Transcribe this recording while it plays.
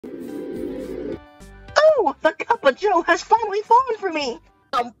The cup of Joe has finally fallen for me!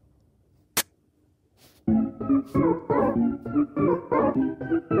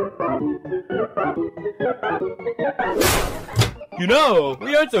 You know,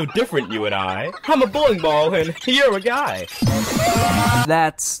 we aren't so different, you and I. I'm a bowling ball and you're a guy.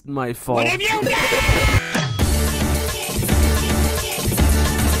 That's my fault. What have you done?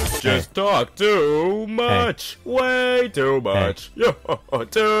 Just talk too much. Way too much.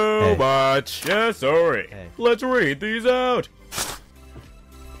 Too much. Yeah, sorry. Let's read these out.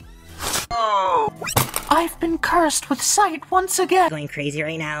 I've been cursed with sight once again. Going crazy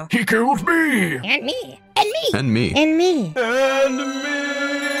right now. He killed me! And me. And me. And me. And me. And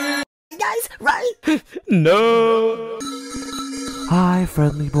me. Guys, right? No. Hi,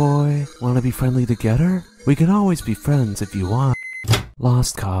 friendly boy. Wanna be friendly together? We can always be friends if you want.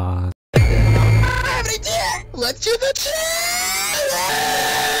 Lost cause. I have an idea! Let's do the challenge!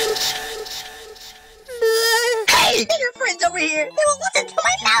 Hey! Your friends over here! They won't listen to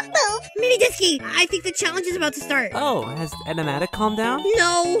my mouth move! Mini Disky, I think the challenge is about to start. Oh, has Animatic calmed down?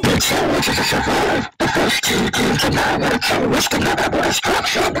 No!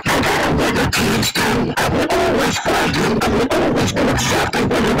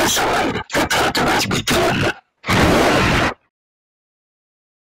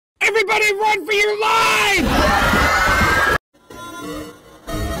 Everybody run for your lives!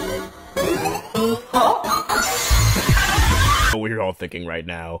 What you're all thinking right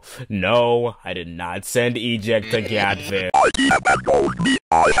now. No, I did not send Eject to Catfish. I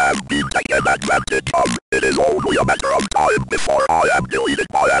have been taken advantage of. It is only a matter of time before I am deleted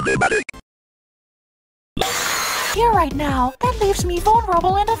by Animatic. Here right now, that leaves me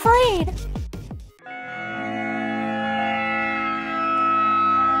vulnerable and afraid.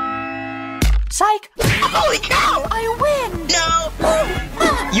 Psych! Holy cow! I win! No!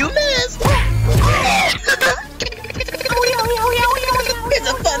 You missed! Here's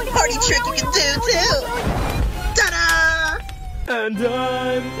a fun party trick you can do, too! Ta-da! And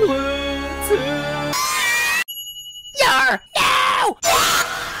I'm blue too. Yar!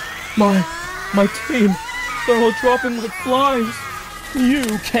 No! My team, they're all dropping like flies. You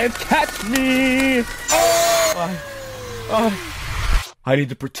can't catch me. I need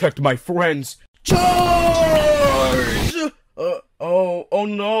to protect my friends. Charge! Oh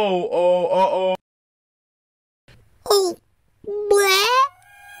no. Oh. Oh, bleh.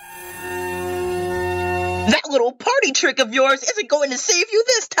 That little party trick of yours isn't going to save you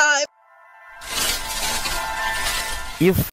this time! You